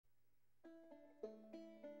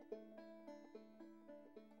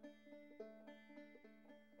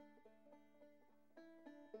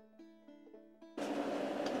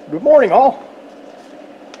Good morning, all.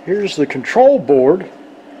 Here's the control board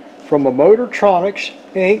from a Motortronics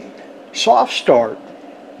Inc. soft start,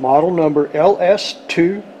 model number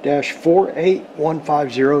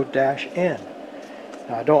LS2-48150-N.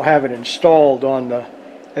 I don't have it installed on the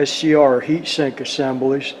SCR heatsink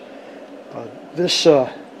assemblies. This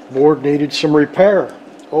board needed some repair.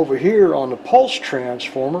 Over here on the pulse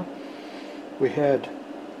transformer, we had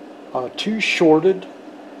two shorted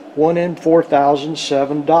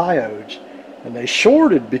 1N4007 diodes, and they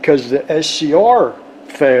shorted because the SCR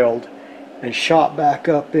failed and shot back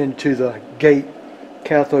up into the gate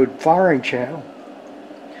cathode firing channel.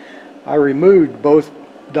 I removed both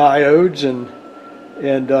diodes and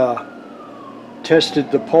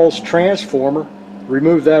tested the pulse transformer,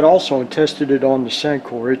 removed that also and tested it on the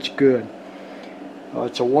Sencor. It's good.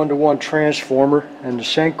 It's a 1-to-1 transformer, and the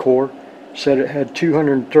Sencor said it had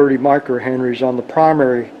 230 microhenries on the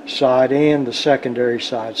primary side and the secondary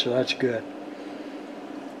side, so that's good.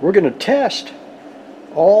 We're going to test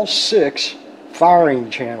all 6 firing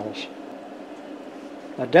channels.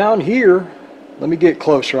 Now down here, let me get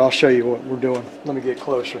closer, I'll show you what we're doing. Let me get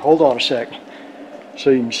closer, hold on a second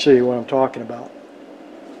so you can see what I'm talking about.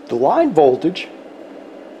 The line voltage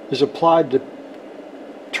is applied to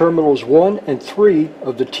terminals 1 and 3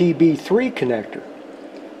 of the TB3 connector.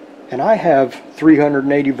 And I have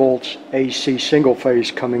 380 volts AC single phase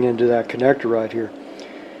coming into that connector right here.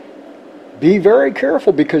 Be very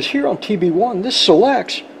careful, because here on TB1 this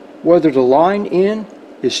selects whether the line in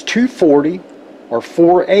is 240 or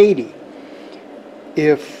 480.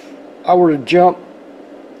 If I were to jump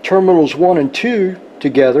terminals 1 and 2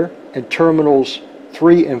 together and terminals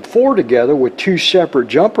 3 and 4 together with 2 separate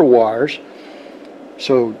jumper wires,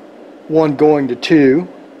 so 1 going to 2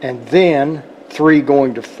 and then 3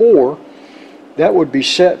 going to 4, that would be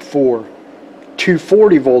set for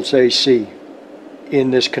 240 volts AC in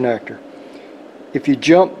this connector. If you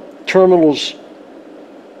jump terminals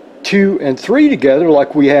 2 and 3 together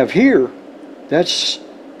like we have here, that's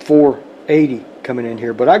 480 coming in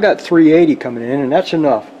here, but I got 380 coming in, and that's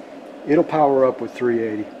enough. It'll power up with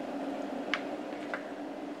 380.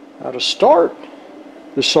 Now to start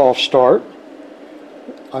the soft start,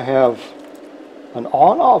 I have an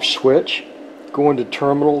on-off switch going to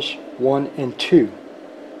terminals 1 and 2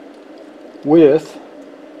 with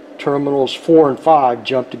terminals 4 and 5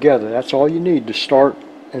 jump together. That's all you need to start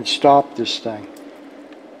and stop this thing.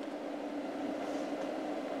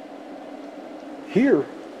 Here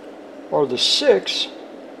are the 6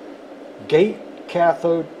 gate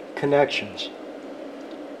cathode connections,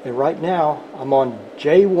 and right now I'm on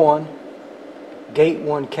J1 gate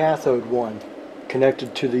 1 cathode 1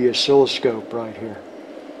 connected to the oscilloscope right here.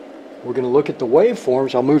 We're going to look at the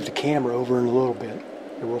waveforms. I'll move the camera over in a little bit,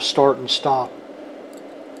 and we'll start and stop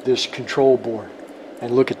this control board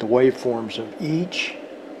and look at the waveforms of each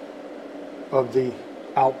of the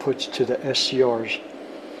outputs to the SCRs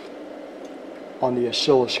on the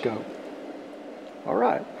oscilloscope.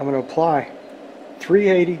 Alright, I'm going to apply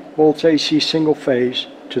 380 volts AC single phase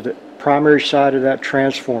to the primary side of that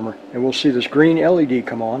transformer, and we'll see this green LED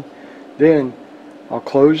come on. Then I'll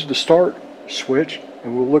close the start switch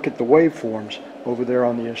and we'll look at the waveforms over there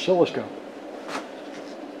on the oscilloscope.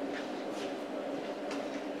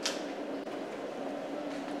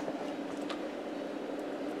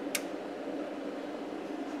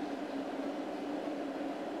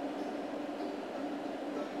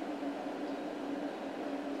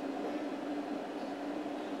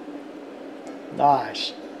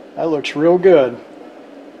 Nice. That looks real good.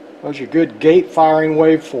 Those are good gate firing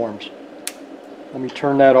waveforms. Let me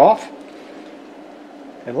turn that off.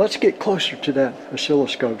 And let's get closer to that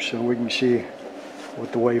oscilloscope so we can see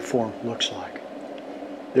what the waveform looks like.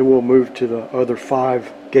 Then we'll move to the other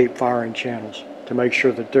 5 gate firing channels to make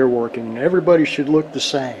sure that they're working. And everybody should look the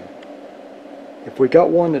same. If we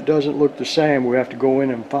got one that doesn't look the same, we have to go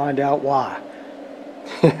in and find out why.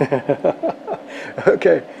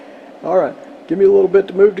 Okay, alright, give me a little bit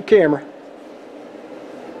to move the camera.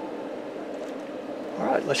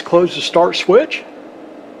 Alright, let's close the start switch.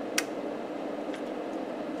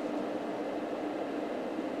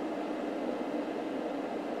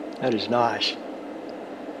 That is nice.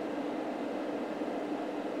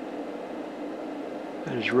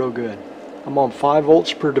 That is real good. I'm on 5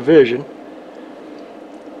 volts per division,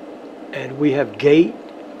 and we have gate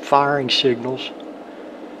firing signals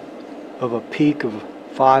of a peak of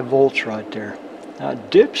 5 volts right there. Now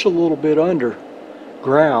it dips a little bit under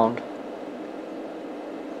ground.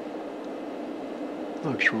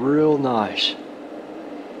 Looks real nice.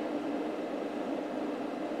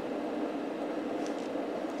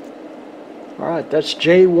 Alright, that's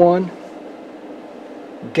J1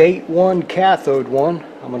 gate 1 cathode 1,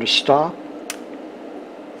 I'm going to stop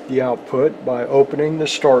the output by opening the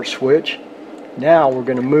start switch. Now we're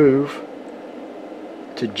going to move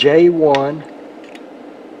to J1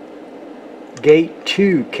 gate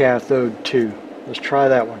 2 cathode 2. Let's try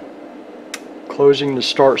that one. Closing the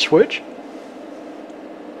start switch.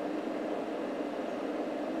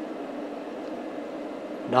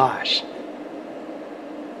 Nice.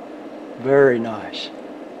 Very nice.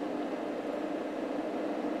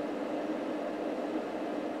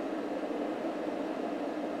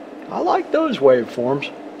 I like those waveforms.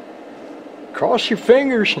 Cross your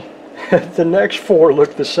fingers if the next 4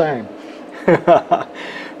 look the same.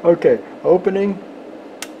 Okay, opening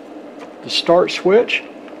the start switch.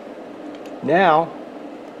 Now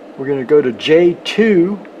we're going to go to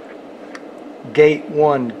J2 gate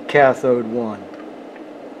 1 cathode 1.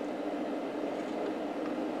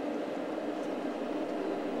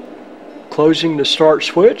 Closing the start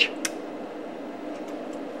switch.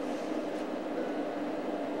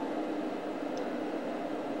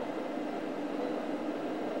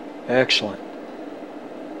 Excellent.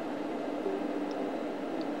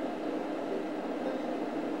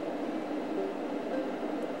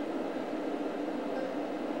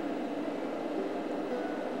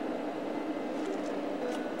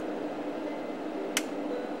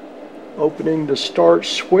 Opening the start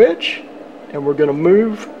switch, and we're going to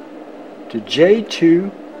move to J2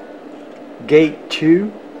 gate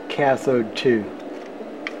 2 cathode 2.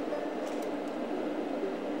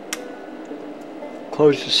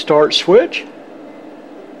 Close the start switch.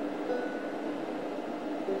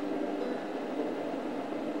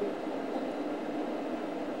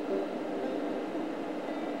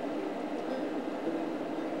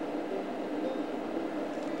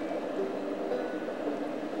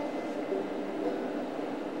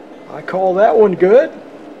 I call that one good.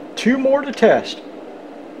 2 more to test.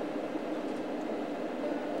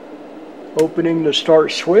 Opening the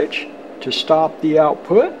start switch to stop the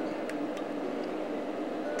output.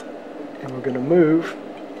 And we're going to move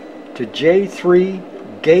to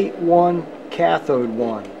J3 gate 1 cathode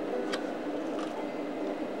 1.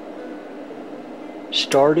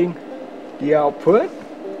 Starting the output.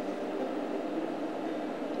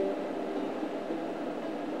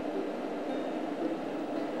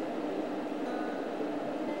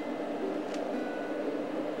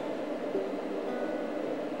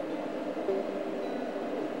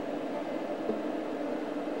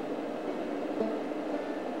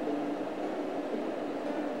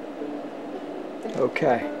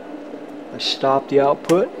 Okay, let's stop the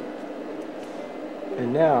output,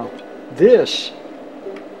 and now this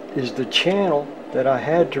is the channel that I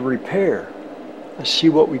had to repair. Let's see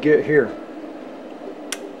what we get here.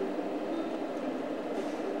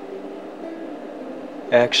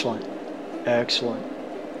 Excellent, excellent.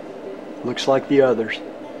 Looks like the others.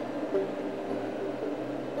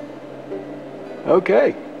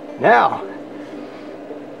 Okay, now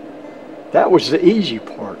that was the easy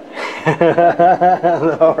part.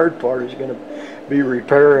 The hard part is going to be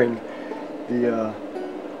repairing the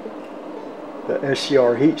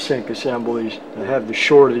SCR heatsink assemblies that have the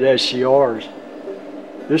shorted SCRs.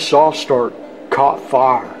 This soft start caught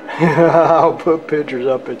fire. I'll put pictures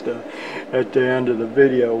up at the end of the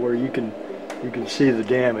video where you can see the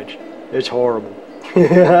damage. It's horrible.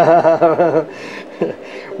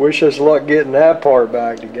 Wish us luck getting that part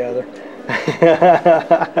back together.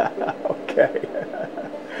 Okay.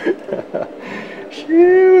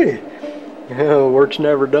 Shoo-wee. Work's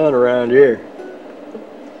never done around here.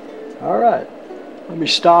 Alright, let me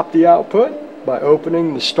stop the output by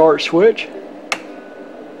opening the start switch.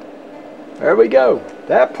 There we go.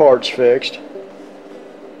 That part's fixed.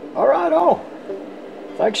 Alright, all.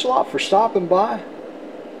 Thanks a lot for stopping by.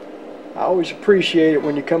 I always appreciate it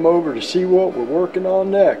when you come over to see what we're working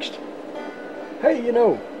on next. Hey, you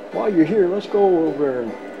know, while you're here, let's go over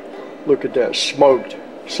and look at that smoked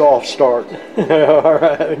soft start.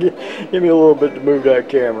 Alright, give me a little bit to move that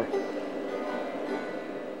camera.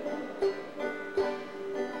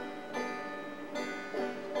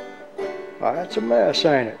 That's a mess,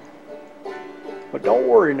 ain't it? But don't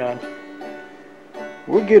worry none.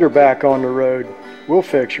 We'll get her back on the road. We'll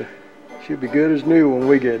fix her. She'll be good as new when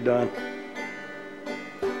we get done.